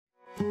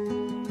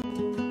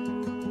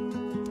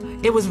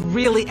It was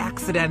really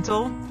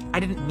accidental. I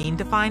didn't mean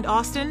to find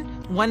Austin.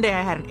 One day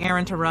I had an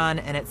errand to run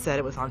and it said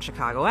it was on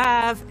Chicago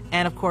Ave.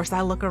 And of course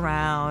I look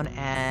around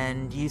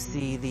and you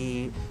see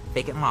the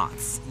vacant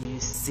lots.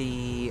 You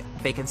see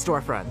vacant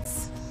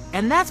storefronts.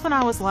 And that's when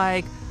I was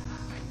like,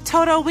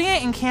 Toto, we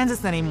ain't in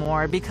Kansas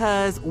anymore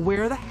because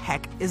where the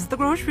heck is the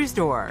grocery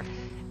store?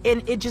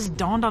 And it just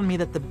dawned on me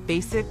that the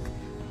basic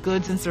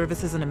goods and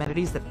services and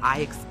amenities that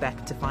I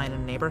expect to find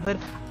in a neighborhood,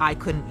 I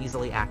couldn't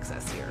easily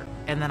access here.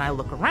 And then I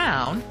look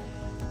around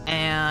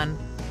and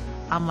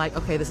I'm like,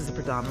 okay, this is a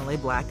predominantly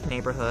black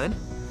neighborhood.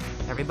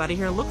 Everybody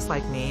here looks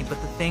like me,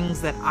 but the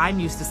things that I'm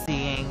used to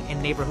seeing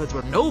in neighborhoods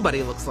where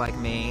nobody looks like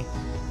me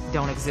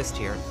don't exist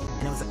here.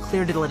 And it was a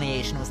clear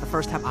delineation. It was the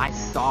first time I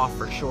saw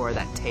for sure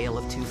that tale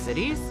of two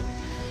cities.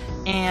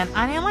 And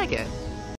I didn't like it.